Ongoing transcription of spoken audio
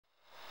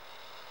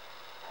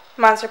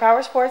Monster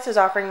Powersports is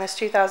offering this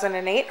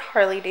 2008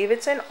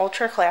 Harley-Davidson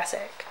Ultra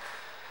Classic.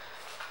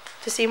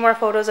 To see more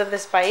photos of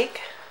this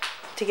bike,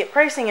 to get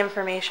pricing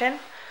information,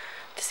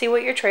 to see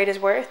what your trade is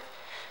worth,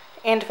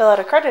 and to fill out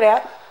a credit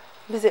app,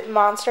 visit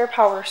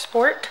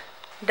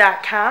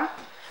monsterpowersport.com.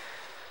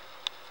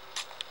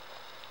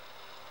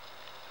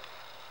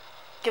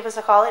 Give us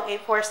a call at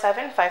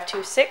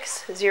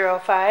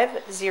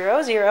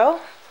 847-526-0500.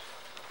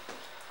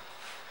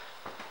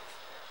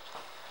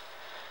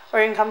 Or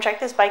you can come check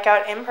this bike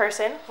out in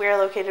person. We are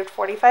located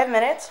 45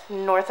 minutes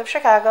north of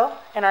Chicago,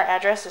 and our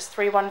address is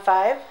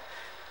 315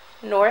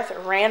 North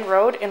Rand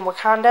Road in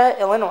Wauconda,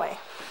 Illinois.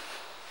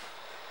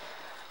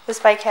 This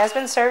bike has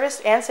been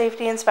serviced and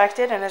safety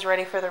inspected and is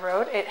ready for the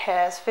road. It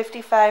has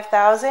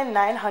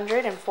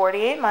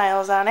 55,948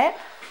 miles on it.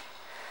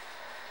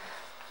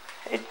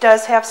 It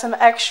does have some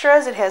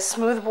extras. It has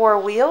smooth bore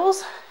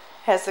wheels,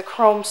 has the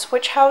chrome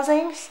switch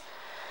housings,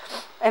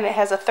 and it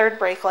has a third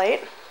brake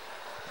light.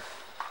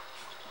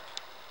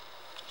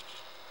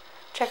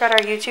 Check out our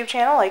YouTube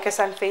channel, like us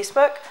on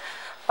Facebook,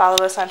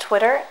 follow us on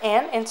Twitter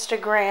and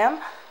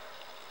Instagram.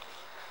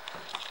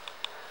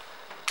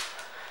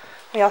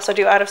 We also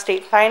do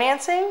out-of-state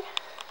financing.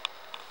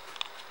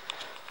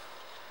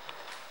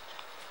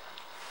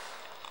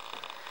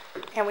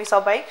 And we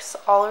sell bikes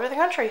all over the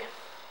country.